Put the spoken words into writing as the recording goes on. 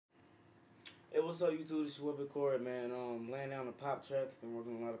Hey, what's up, YouTube? This is your boy Korey, man. Laying down the pop track. Been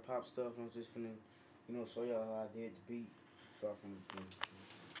working on a lot of pop stuff. I'm just finna, show y'all how I did the beat. Start from the beginning.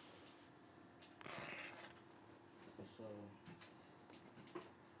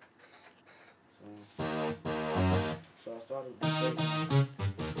 So I started with the bass.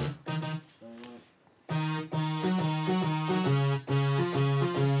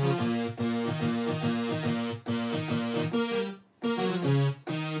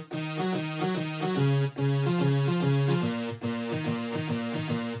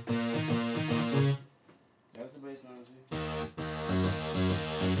 That's the bass line, see?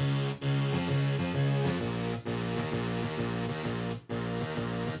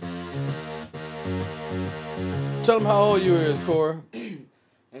 Tell them how old you is, Korey.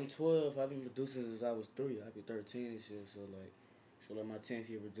 I'm 12. I've been producing since I was 3. I'll be 13 this year. So like my 10th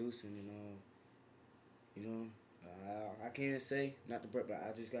year producing, I can't say not to break, but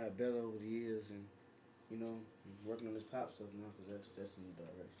I just got better over the years, and working on this pop stuff now because that's the new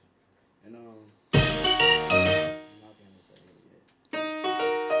direction. And I'm not gonna say it yet.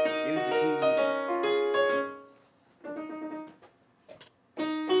 It was the keys.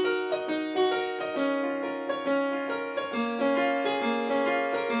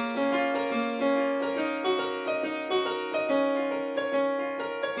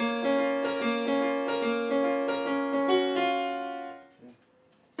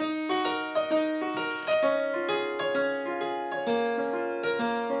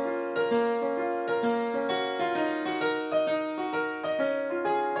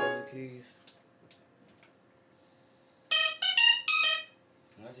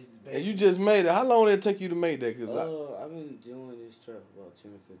 And you just made it. How long did it take you to make that? I've been doing this track about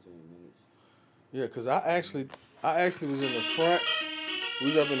 10 to 15 minutes. Yeah, cause I actually was in the front. We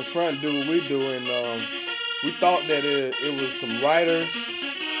was up in the front doing what we do, and we thought that it was some writers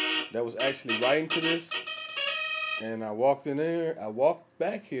that was actually writing to this. And I walked in there. I walked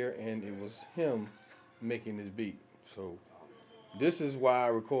back here, and it was him making this beat. So this is why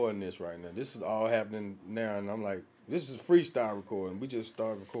I'm recording this right now. This is all happening now, and I'm like, this is freestyle recording. We just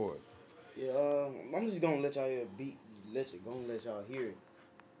started recording. Yeah, I'm just gonna let y'all hear a beat. Let y'all hear it.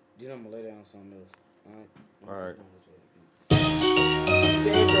 Then I'm gonna lay down something else. All right.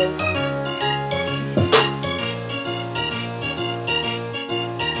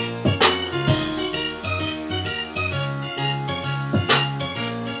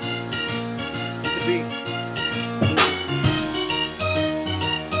 It's the beat.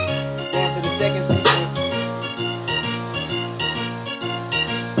 Going to the second sequence.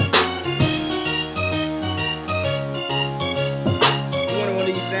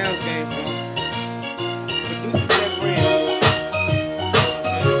 Sounds came from. Producers that brand.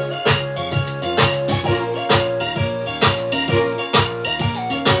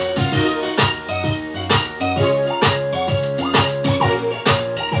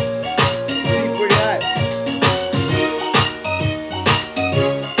 Pretty hot.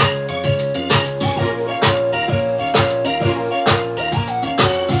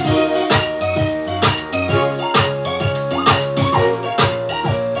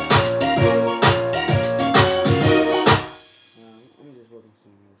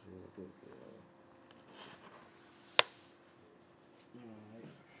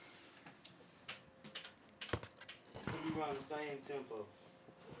 We run the same tempo.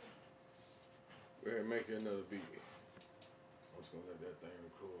 We're gonna make another beat. I'm just gonna let that thing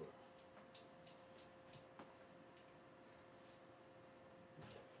record.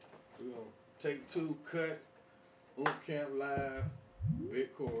 We're gonna take 2, cut, Camp Live, Big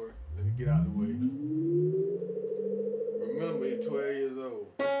Korey. Let me get out of the way. Remember, he's 12 years old.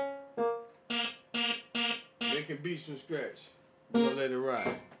 Making beats from scratch. We're gonna let it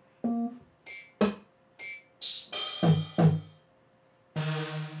ride.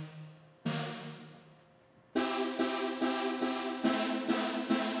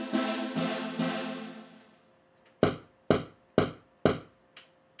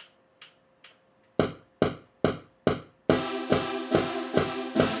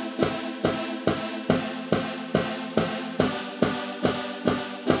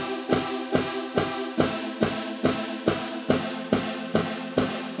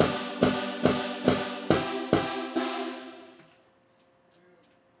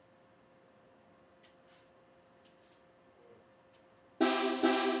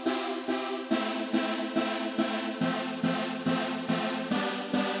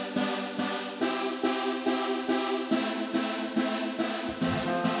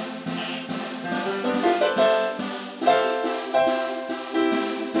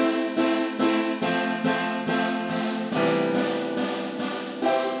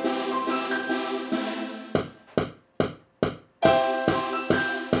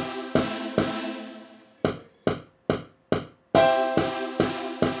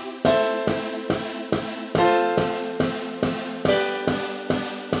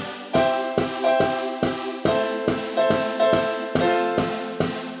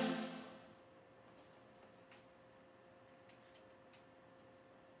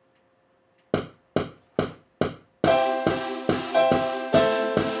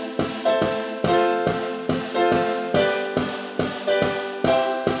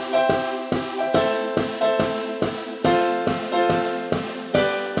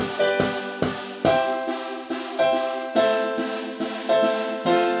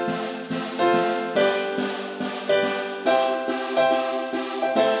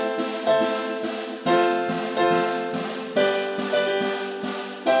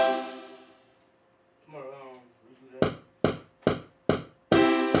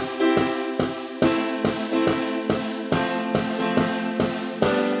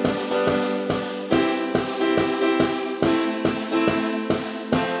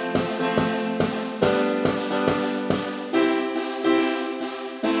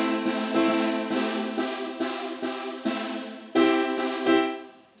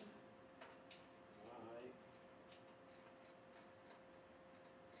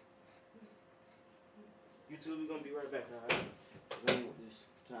 gonna be right back, alright? I don't want this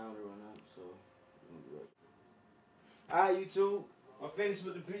time to run out, so we're gonna be right back. Alright, YouTube. I'm finished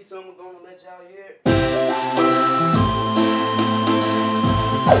with the beat, so I'm gonna let y'all hear it.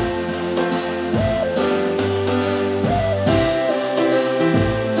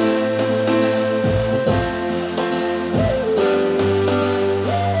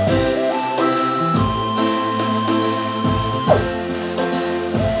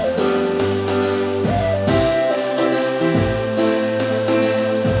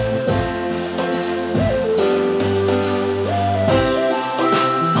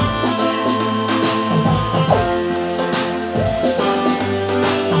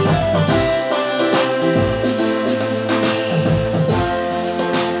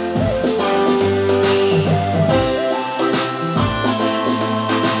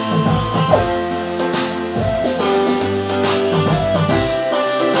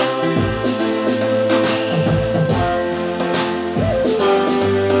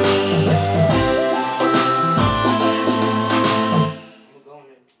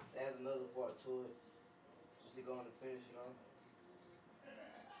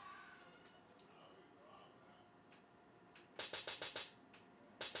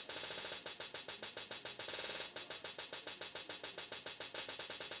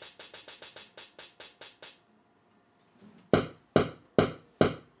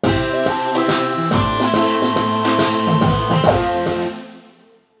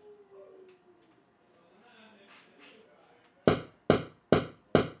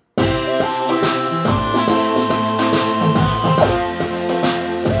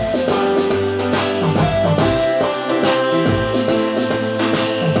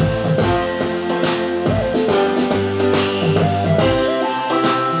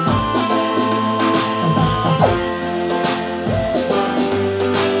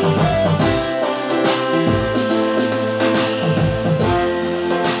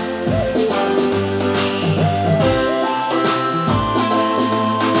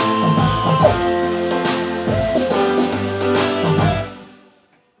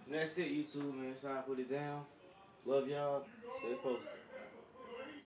 That's it, YouTube, man. It's time to put it down. Love y'all. Stay posted.